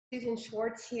Susan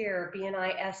Schwartz here,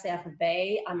 BNI SF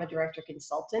Bay. I'm a director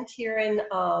consultant here in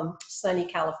sunny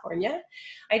California.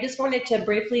 I just wanted to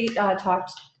briefly talk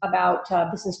about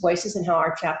Business Voices and how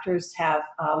our chapters have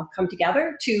come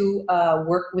together to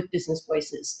work with business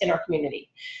voices in our community.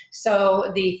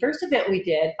 So the first event we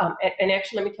did, and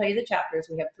actually let me tell you the chapters.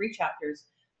 We have 3 chapters.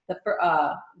 The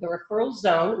Referral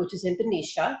Zone, which is in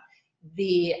Benicia,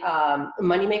 the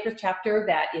Moneymaker chapter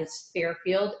that is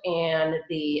Fairfield, and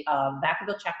the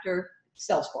Vacaville chapter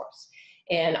Salesforce.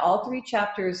 And all 3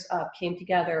 chapters came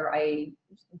together. I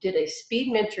did a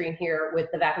speed mentoring here with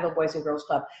the Vacaville Boys and Girls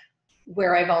Club,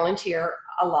 where I volunteer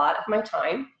a lot of my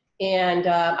time. And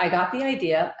I got the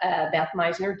idea. Beth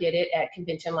Meisner did it at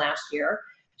convention last year.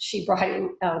 She brought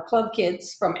in club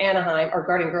kids from Anaheim, or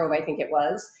Garden Grove, I think it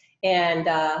was. And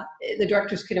the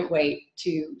directors couldn't wait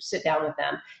to sit down with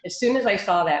them. As soon as I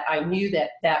saw that, I knew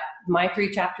that my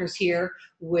 3 chapters here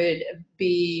would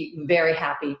be very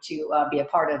happy to be a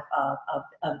part of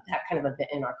that kind of event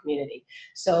in our community.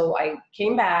 So I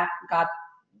came back,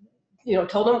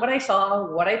 told them what I saw,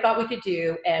 what I thought we could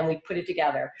do, and we put it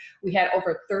together. We had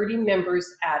over 30 members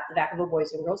at the Vacaville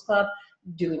Boys and Girls Club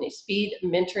doing a speed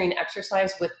mentoring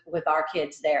exercise with our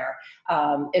kids there.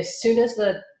 As soon as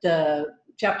the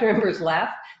chapter members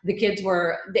left, the kids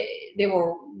were, they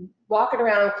were walking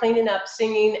around, cleaning up,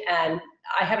 singing, and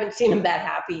I haven't seen them that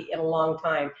happy in a long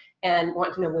time and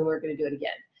want to know when we were going to do it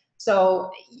again. So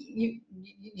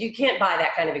you can't buy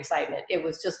that kind of excitement. It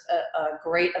was just a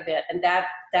great event, and that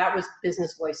was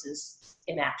Business Voices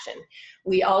in action.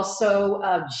 We also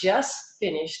just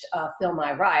finished Fill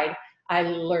My Ride. I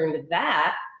learned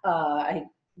that, I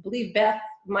believe Beth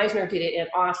Meisner did it in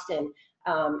Austin,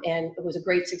 and it was a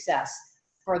great success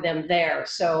for them there.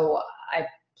 So I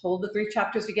pulled the 3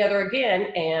 chapters together again,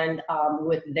 and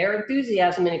with their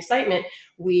enthusiasm and excitement,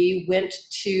 we went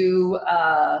to,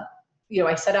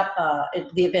 I set up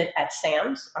the event at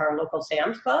Sam's, our local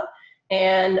Sam's Club,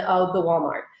 and the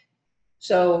Walmart.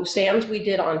 So Sam's we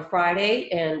did on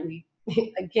Friday, and we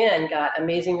again got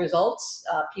amazing results.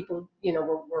 People,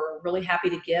 were really happy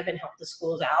to give and help the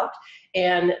schools out.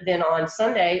 And then on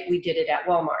Sunday, we did it at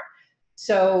Walmart.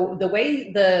 So the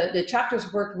way the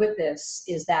chapters worked with this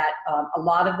is that a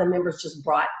lot of the members just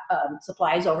brought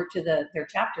supplies over to their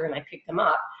chapter, and I picked them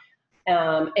up.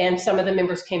 And some of the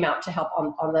members came out to help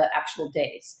on the actual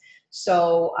days.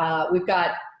 So we've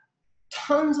got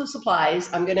tons of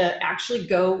supplies. I'm going to actually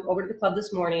go over to the club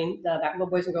this morning, the Vacaville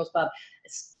Boys and Girls Club,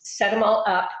 set them all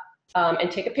up and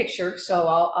take a picture. So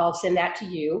I'll send that to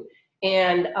you.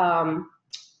 And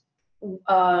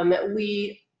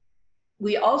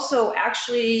we also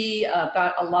actually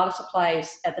got a lot of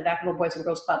supplies at the Vacaville Boys and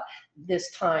Girls Club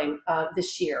this time,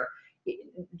 this year.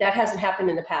 That hasn't happened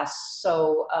in the past.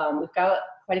 So we've got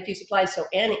quite a few supplies. So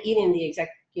Anna Eden, the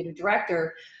executive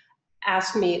director,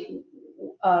 asked me,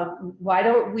 why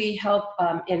don't we help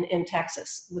in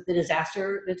Texas with the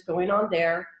disaster that's going on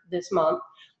there this month?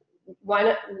 Why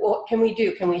not? What can we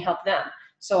do? Can we help them?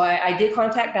 So I did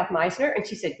contact Beth Meisner, and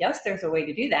she said, yes, there's a way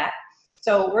to do that.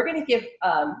 So we're going to give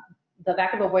the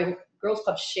Vacaville Boys and Girls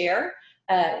Club share,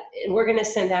 and we're going to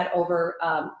send that over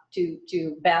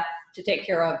to Beth to take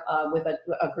care of with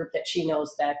a group that she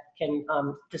knows that can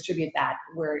distribute that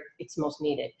where it's most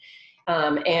needed.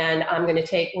 And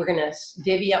we're going to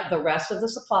divvy up the rest of the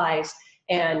supplies,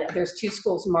 and there's 2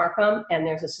 schools, Markham, and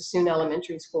there's a Sassoon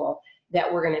Elementary School that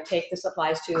we're going to take the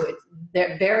supplies to.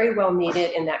 They're very well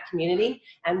needed in that community,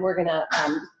 and we're going to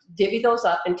divvy those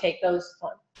up and take those.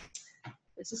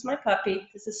 This is my puppy.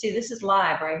 This is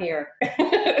live right here.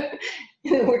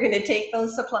 We're going to take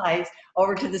those supplies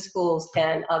over to the schools,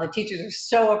 and the teachers are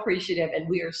so appreciative, and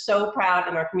we are so proud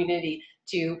in our community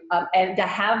to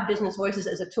have Business Voices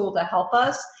as a tool to help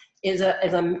us is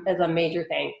a major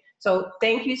thing. So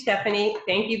thank you, Stephanie.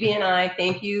 Thank you, BNI.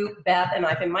 Thank you, Beth and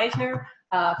Ivan Meisner,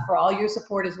 for all your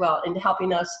support as well, and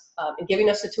helping us and giving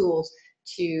us the tools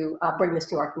to bring this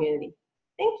to our community.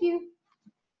 Thank you.